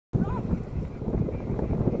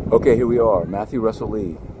Okay, here we are, Matthew Russell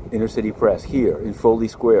Lee, Inner City Press, here in Foley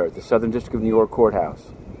Square at the Southern District of New York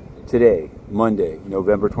Courthouse. Today, Monday,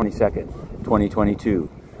 November 22nd, 2022.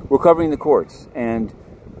 We're covering the courts, and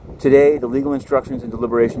today, the legal instructions and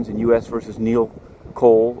deliberations in U.S. versus Neil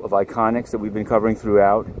Cole of Iconics that we've been covering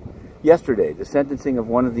throughout. Yesterday, the sentencing of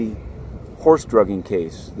one of the horse drugging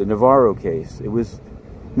case, the Navarro case. It was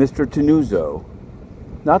Mr. Tannuzzo,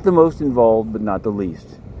 not the most involved, but not the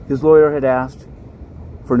least. His lawyer had asked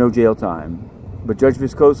for no jail time, but Judge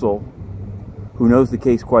Viscosal, who knows the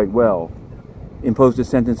case quite well, imposed a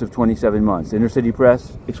sentence of 27 months. Inner City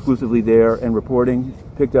Press, exclusively there and reporting,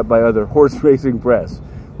 picked up by other horse racing press.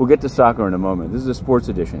 We'll get to soccer in a moment. This is a sports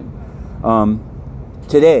edition.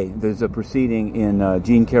 Today, there's a proceeding in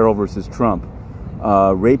Jean Carroll versus Trump.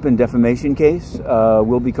 Rape and defamation case.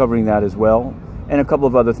 We'll be covering that as well. And a couple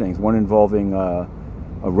of other things. One involving a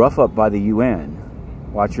rough-up by the UN.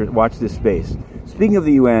 Watch this space. Speaking of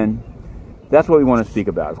the UN, that's what we want to speak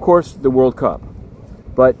about. Of course, the World Cup.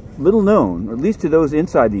 But little known, or at least to those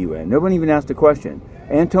inside the UN, nobody even asked a question.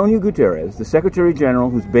 Antonio Guterres, the Secretary General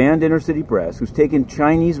who's banned Inner City Press, who's taken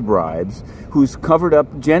Chinese bribes, who's covered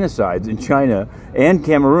up genocides in China and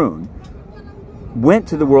Cameroon, went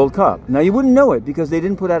to the World Cup. Now, you wouldn't know it because they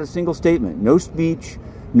didn't put out a single statement. No speech,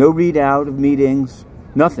 no readout of meetings,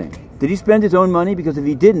 nothing. Did he spend his own money? Because if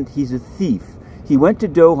he didn't, he's a thief. He went to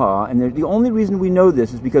Doha, and the only reason we know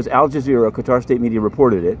this is because Al Jazeera, Qatar state media,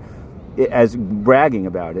 reported it as bragging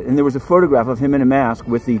about it. And there was a photograph of him in a mask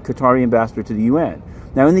with the Qatari ambassador to the UN.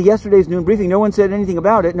 Now, in yesterday's noon briefing, no one said anything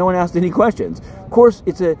about it. No one asked any questions. Of course,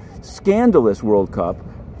 it's a scandalous World Cup.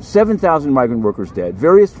 7,000 migrant workers dead,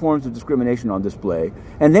 various forms of discrimination on display.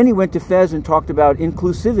 And then he went to Fez and talked about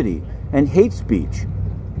inclusivity and hate speech.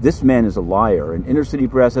 This man is a liar, and Inner City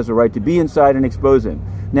Press has a right to be inside and expose him.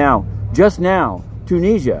 Now, just now,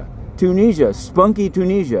 Tunisia, spunky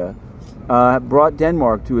Tunisia, brought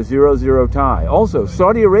Denmark to a 0-0 tie. Also,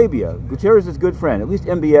 Saudi Arabia, Guterres' good friend, at least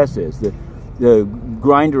MBS is, the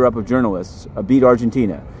grinder up of journalists, beat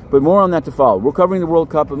Argentina. But more on that to follow. We're covering the World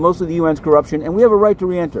Cup, but mostly the UN's corruption, and we have a right to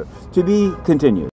re-enter. To be continued.